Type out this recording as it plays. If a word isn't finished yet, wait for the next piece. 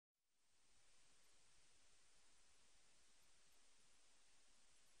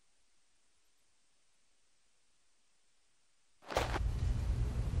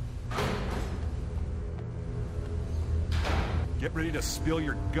Get ready to spill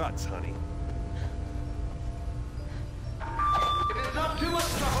your guts, honey. If it's not too much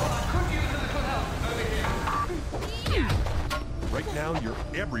trouble, I could use a little help over here. Right now, you're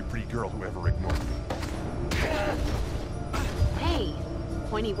every pretty girl who ever ignored me. Hey,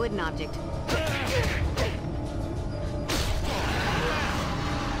 pointy wooden object.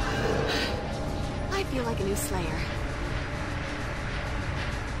 I feel like a new Slayer.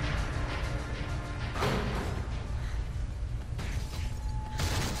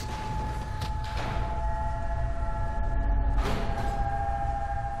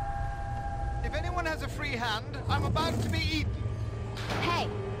 If anyone has a free hand, I'm about to be eaten. Hey,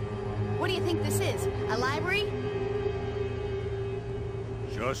 what do you think this is? A library?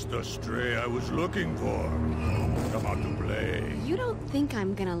 Just the stray I was looking for. Come out to play. You don't think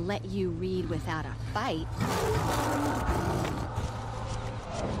I'm gonna let you read without a fight?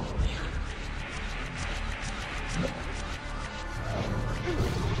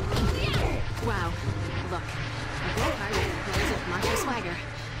 Wow. Look, a good heart girls with macho swagger.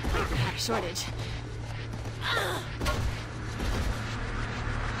 I could have a shortage.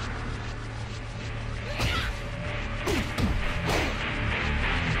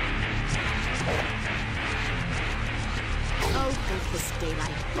 Oh, thank this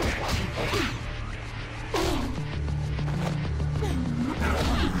daylight.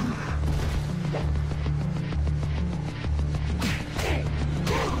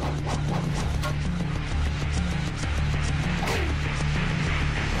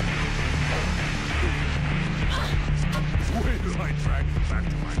 Wait till I drag you back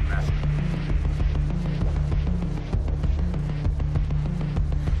to my master.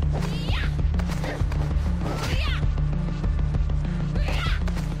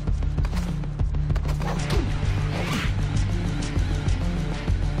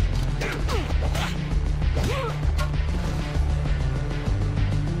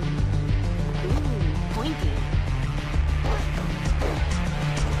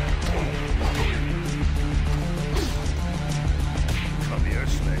 Come here,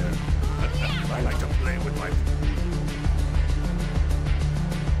 Slayer. I like to play with my...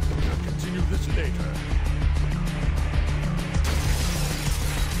 We'll continue this later.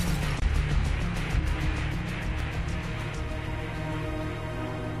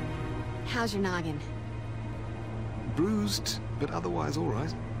 How's your noggin? Bruised, but otherwise all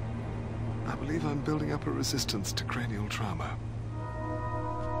right. I believe I'm building up a resistance to cranial trauma.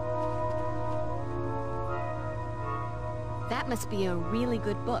 That must be a really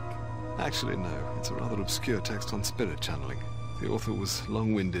good book. Actually, no. It's a rather obscure text on spirit channeling. The author was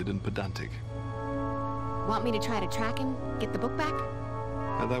long-winded and pedantic. Want me to try to track him? Get the book back?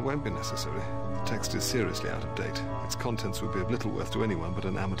 And that won't be necessary. The text is seriously out of date. Its contents would be of little worth to anyone but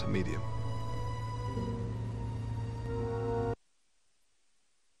an amateur medium.